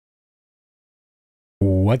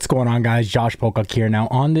What's going on, guys? Josh Pocock here. Now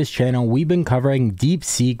on this channel we've been covering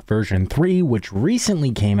Deepseek version 3, which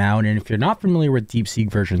recently came out, and if you're not familiar with Deepseek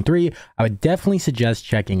version 3, I would definitely suggest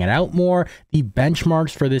checking it out more. The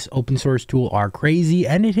benchmarks for this open source tool are crazy,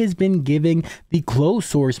 and it has been giving the closed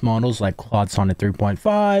source models like Claude Sonnet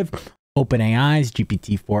 3.5, OpenAI's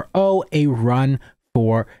GPT-4o a run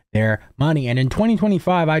for their money. And in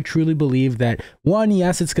 2025, I truly believe that one,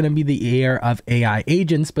 yes, it's going to be the year of AI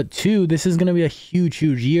agents, but two, this is going to be a huge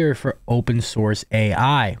year for open source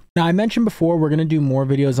AI. Now, I mentioned before, we're going to do more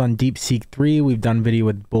videos on Deepseek 3. We've done video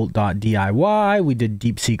with Bolt.diy. We did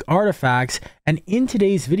Deepseek artifacts. And in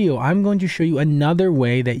today's video, I'm going to show you another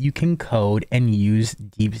way that you can code and use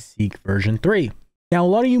Deepseek version 3. Now, a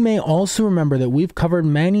lot of you may also remember that we've covered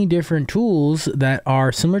many different tools that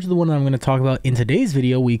are similar to the one that I'm going to talk about in today's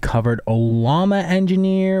video. We covered Ollama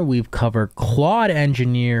Engineer, we've covered Claude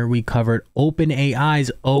Engineer, we covered OpenAI's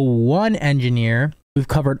O1 Engineer, we've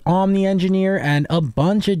covered Omni Engineer, and a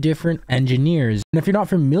bunch of different engineers. And if you're not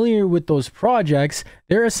familiar with those projects,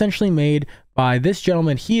 they're essentially made by this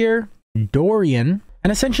gentleman here, Dorian,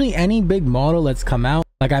 and essentially any big model that's come out.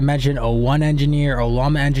 Like I mentioned, O1 Engineer,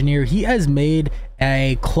 Ollama Engineer, he has made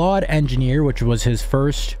a Claude Engineer, which was his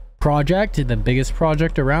first project, the biggest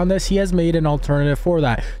project around this. He has made an alternative for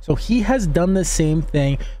that. So he has done the same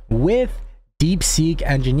thing with Deepseek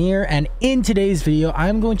Engineer. And in today's video,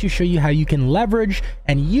 I'm going to show you how you can leverage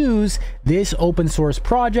and use this open source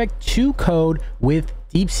project to code with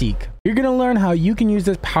Deepseek. You're going to learn how you can use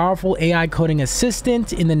this powerful AI coding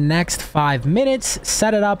assistant in the next 5 minutes.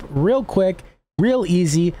 Set it up real quick, real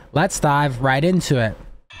easy. Let's dive right into it.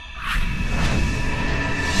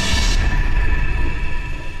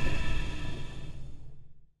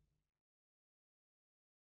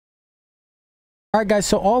 Alright guys,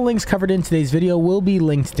 so all links covered in today's video will be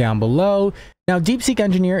linked down below. Now, Deepseek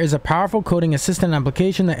Engineer is a powerful coding assistant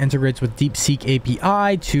application that integrates with Deepseek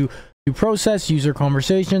API to process user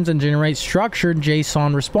conversations and generate structured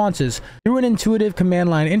JSON responses. Through an intuitive command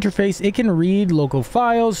line interface, it can read local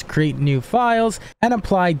files, create new files, and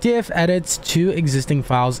apply diff edits to existing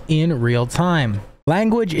files in real time.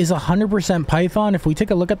 Language is 100% Python. If we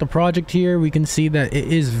take a look at the project here, we can see that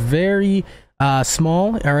it is very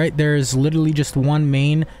small. All right, there's literally just one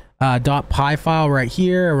main .py file right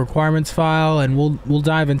here, a requirements file, and we'll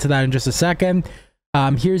dive into that in just a second.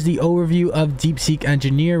 Here's the overview of Deepseek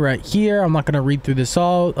Engineer right here. I'm not going to read through this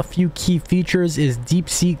all. A few key features is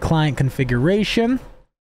Deepseek client configuration.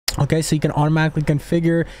 Okay, so you can automatically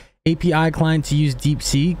configure API client to use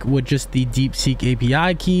Deepseek with just the Deepseek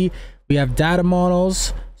API key. We have data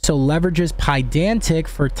models. So leverages Pydantic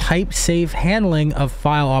for type safe handling of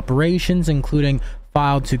file operations, including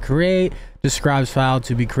file to create, describes file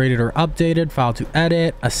to be created or updated, file to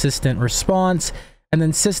edit, assistant response, and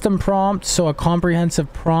then system prompt. So a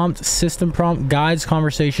comprehensive prompt, system prompt guides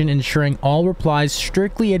conversation, ensuring all replies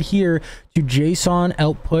strictly adhere to JSON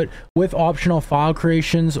output with optional file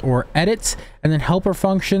creations or edits. And then helper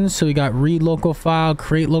functions. So we got read local file,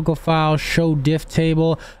 create local file, show diff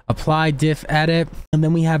table, apply diff edit. And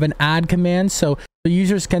then we have an add command. So the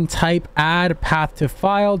users can type add path to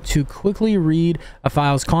file to quickly read a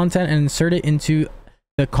file's content and insert it into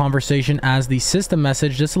the conversation as the system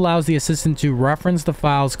message. This allows the assistant to reference the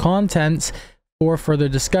file's contents for further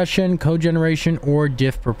discussion, code generation, or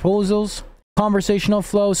diff proposals. Conversational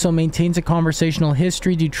flow, so maintains a conversational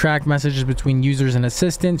history to track messages between users and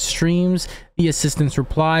assistant, streams the assistant's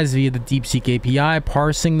replies via the Deepseek API,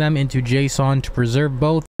 parsing them into JSON to preserve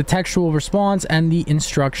both the textual response and the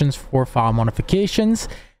instructions for file modifications.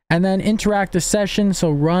 And then interact a session,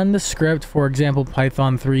 so run the script, for example,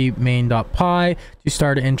 Python 3 main.py to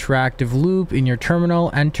start an interactive loop in your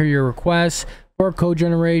terminal, enter your requests. For code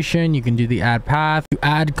generation, you can do the add path to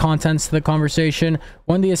add contents to the conversation.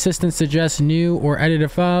 When the assistant suggests new or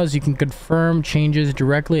edited files, you can confirm changes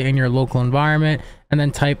directly in your local environment and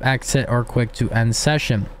then type exit or quick to end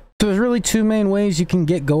session. So there's really two main ways you can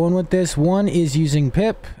get going with this. One is using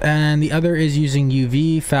pip and the other is using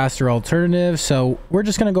UV, faster alternative. So we're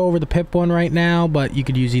just going to go over the pip one right now, but you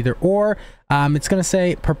could use either or. It's going to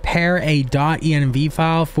say prepare a .env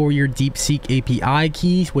file for your Deepseek API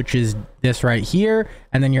key, which is this right here,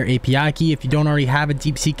 and then your API key. If you don't already have a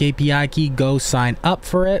Deepseek API key, go sign up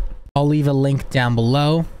for it. I'll leave a link down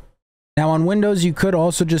below. Now on Windows, you could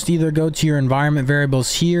also just either go to your environment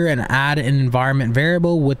variables here and add an environment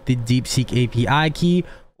variable with the Deepseek API key,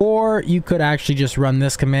 or you could actually just run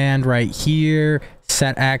this command right here,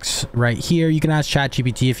 set X right here. You can ask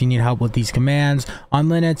ChatGPT if you need help with these commands. On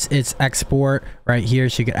Linux, it's export right here,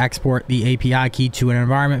 so you can export the API key to an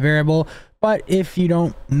environment variable. But if you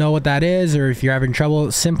don't know what that is, or if you're having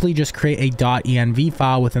trouble, simply just create a .env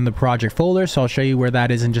file within the project folder. So I'll show you where that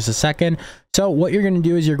is in just a second. So what you're going to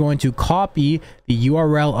do is you're going to copy the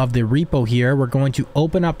URL of the repo here. We're going to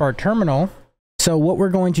open up our terminal. So what we're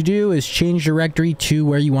going to do is change directory to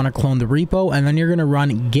where you want to clone the repo, and then you're going to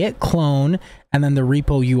run git clone and then the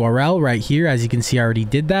repo URL right here. As you can see, I already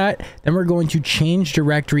did that. Then we're going to change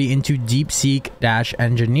directory into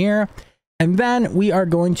deepseek-engineer, and then we are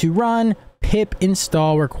going to run pip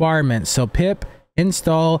install requirements. So pip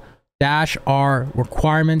install -r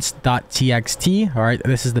requirements.txt. All right,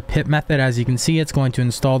 this is the pip method. As you can see, it's going to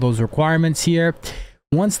install those requirements here.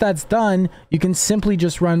 Once that's done, you can simply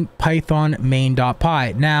just run python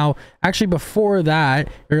main.py. Now, actually before that,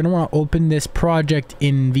 you're going to want to open this project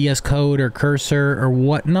in VS Code or Cursor or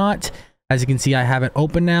whatnot. As you can see, I have it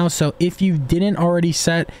open now. So if you didn't already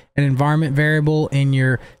set an environment variable in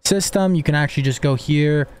your system, you can actually just go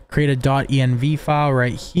here, create a .env file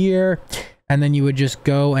right here, and then you would just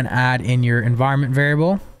go and add in your environment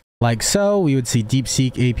variable. Like so, we would see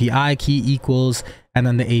Deepseek API key equals, and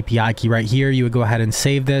then the API key right here. You would go ahead and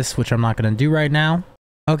save this, which I'm not going to do right now.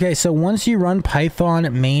 Okay, so once you run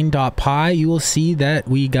python main.py, you will see that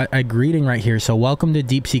we got a greeting right here. So welcome to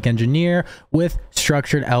Deepseek Engineer with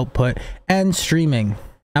structured output and streaming.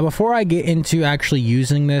 Now, before I get into actually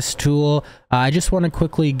using this tool, I just want to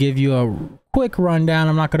quickly give you a quick rundown.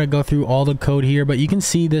 I'm not going to go through all the code here, but you can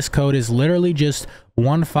see this code is literally just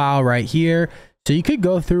one file right here. So you could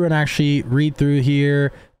go through and actually read through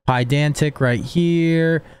here, Pydantic right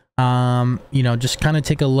here, you know, just kind of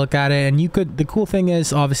take a look at it. And you could, the cool thing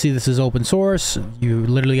is, obviously this is open source. You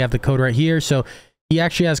literally have the code right here. So he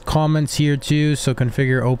actually has comments here too. So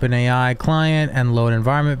configure OpenAI client and load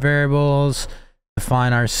environment variables,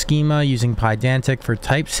 define our schema using Pydantic for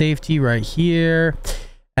type safety right here.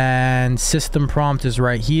 And system prompt is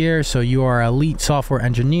right here. So you are an elite software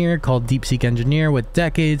engineer called Deepseek Engineer with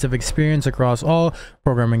decades of experience across all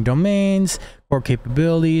programming domains, core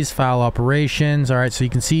capabilities, file operations. All right, so you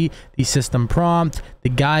can see the system prompt, the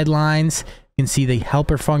guidelines, you can see the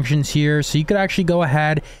helper functions here. So you could actually go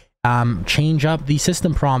ahead, change up the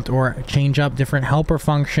system prompt or change up different helper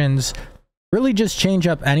functions. Really just change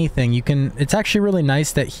up anything. You can, it's actually really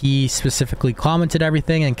nice that he specifically commented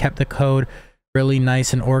everything and kept the code really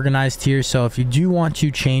nice and organized here. So if you do want to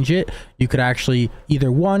change it, you could actually either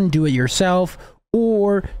one, do it yourself,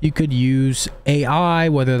 or you could use AI,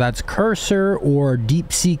 whether that's Cursor or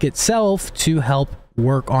Deepseek itself, to help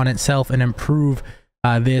work on itself and improve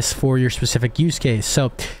this for your specific use case.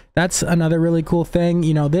 So that's another really cool thing.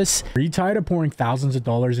 You know, this, are you tired of pouring thousands of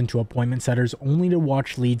dollars into appointment setters only to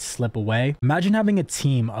watch leads slip away? Imagine having a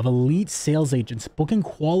team of elite sales agents booking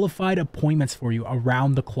qualified appointments for you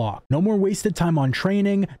around the clock. No more wasted time on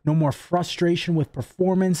training, no more frustration with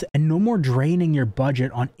performance, and no more draining your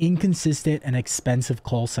budget on inconsistent and expensive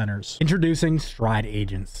call centers. Introducing Stride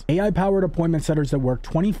Agents, AI-powered appointment setters that work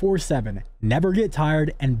 24/7, never get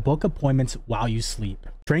tired, and book appointments while you sleep.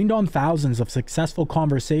 Trained on thousands of successful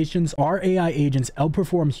conversations, our AI agents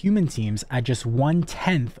outperform human teams at just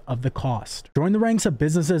 1/10 of the cost. Join the ranks of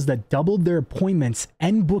businesses that doubled their appointments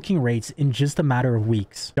and booking rates in just a matter of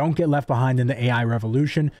weeks. Don't get left behind in the AI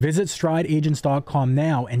revolution. Visit strideagents.com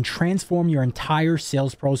now and transform your entire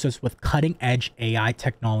sales process with cutting-edge AI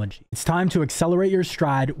technology. It's time to accelerate your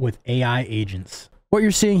stride with AI agents. what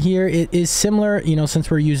you're seeing here, it is similar, you know, since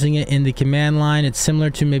we're using it in the command line, it's similar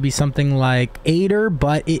to maybe something like Aider,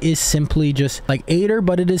 but it is simply just like Aider,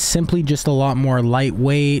 but it is simply just a lot more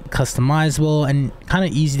lightweight, customizable, and kind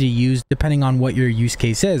of easy to use depending on what your use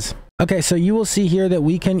case is. Okay, so you will see here that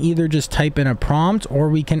we can either just type in a prompt or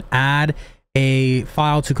we can add a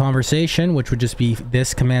file to conversation, which would just be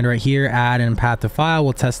this command right here, add and path to file.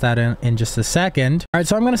 We'll test that in just a second. All right,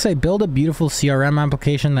 so I'm going to say build a beautiful CRM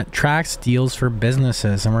application that tracks deals for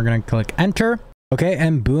businesses, and we're going to click enter. Okay,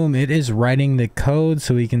 and boom, it is writing the code,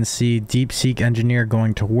 so we can see Deepseek Engineer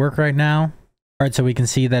going to work right now. All right, so we can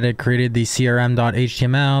see that it created the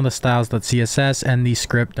crm.html, the styles.css, and the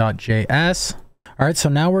script.js. All right, so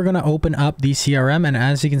now we're going to open up the CRM, and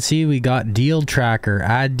as you can see, we got deal tracker,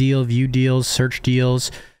 add deal, view deals, search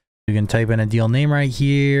deals. You can type in a deal name right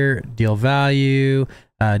here, deal value,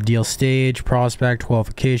 deal stage, prospect,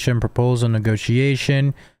 qualification, proposal,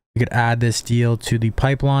 negotiation. We could add this deal to the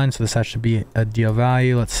pipeline. So this has to be a deal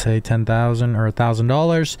value, let's say $10,000 or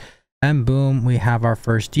 $1,000. And boom, we have our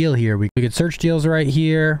first deal here. We could search deals right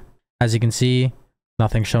here. As you can see,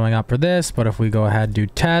 nothing showing up for this, but if we go ahead and do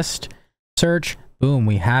test, search, boom,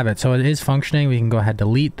 we have it. So it is functioning. We can go ahead,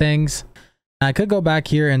 delete things. I could go back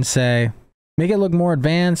here and say, make it look more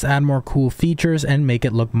advanced, add more cool features, and make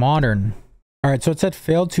it look modern. All right, so it said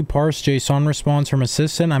failed to parse JSON response from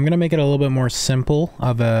assistant. I'm going to make it a little bit more simple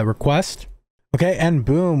of a request. Okay, and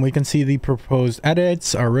boom, we can see the proposed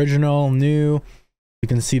edits, original, new. We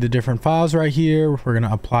can see the different files right here. We're going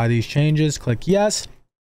to apply these changes, click yes.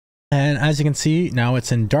 And as you can see, now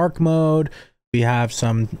it's in dark mode. We have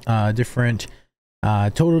some different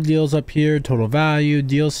total deals up here, total value,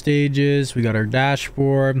 deal stages. We got our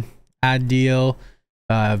dashboard, add deal,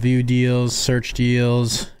 view deals, search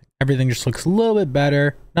deals. Everything just looks a little bit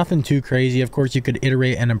better. Nothing too crazy. Of course, you could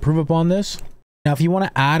iterate and improve upon this. Now, if you want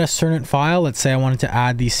to add a certain file, let's say I wanted to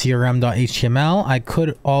add the crm.html, I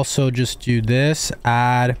could also just do this,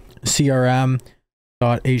 add crm.html.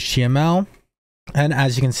 And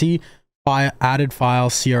as you can see, added file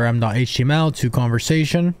crm.html to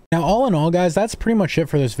conversation. Now, all in all, guys, that's pretty much it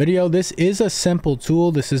for this video. This is a simple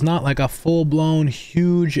tool. This is not like a full-blown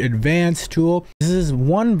huge advanced tool. This is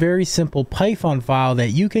one very simple Python file that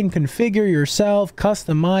you can configure yourself,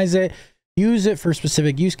 customize it, use it for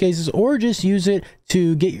specific use cases, or just use it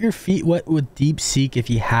to get your feet wet with Deepseek if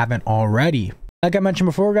you haven't already. Like I mentioned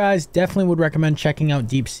before, guys, definitely would recommend checking out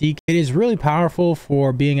Deepseek. It is really powerful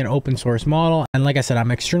for being an open source model. And like I said, I'm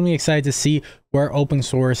extremely excited to see where open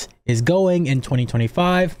source is going in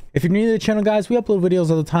 2025. If you're new to the channel, guys, we upload videos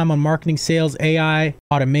all the time on marketing, sales, AI,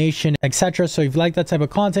 automation, etc. So if you like that type of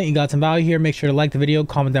content, you got some value here, make sure to like the video,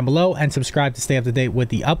 comment down below, and subscribe to stay up to date with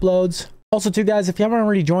the uploads. Also, too, guys, if you haven't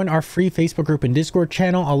already joined our free Facebook group and Discord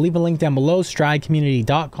channel, I'll leave a link down below,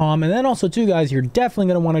 stridecommunity.com. And then also, too, guys, you're definitely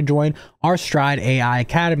going to want to join our Stride AI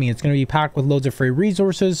Academy. It's going to be packed with loads of free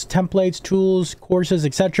resources, templates, tools, courses,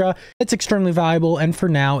 etc. It's extremely valuable, and for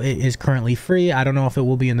now, it is currently free. I don't know if it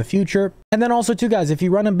will be in the future. And then also, too, guys, if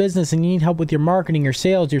you run a business and you need help with your marketing, your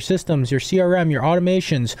sales, your systems, your CRM, your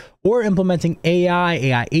automations, or implementing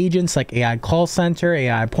AI agents like AI call center,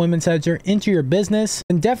 AI appointment center into your business,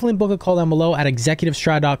 then definitely book a call down below at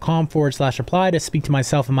executivestride.com/apply to speak to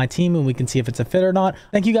myself and my team, and we can see if it's a fit or not.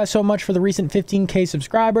 Thank you guys so much for the recent 15K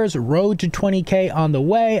subscribers. Road to 20K on the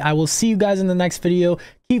way. I will see you guys in the next video.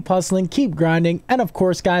 Keep hustling, keep grinding, and of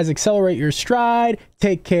course, guys, accelerate your stride.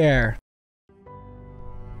 Take care.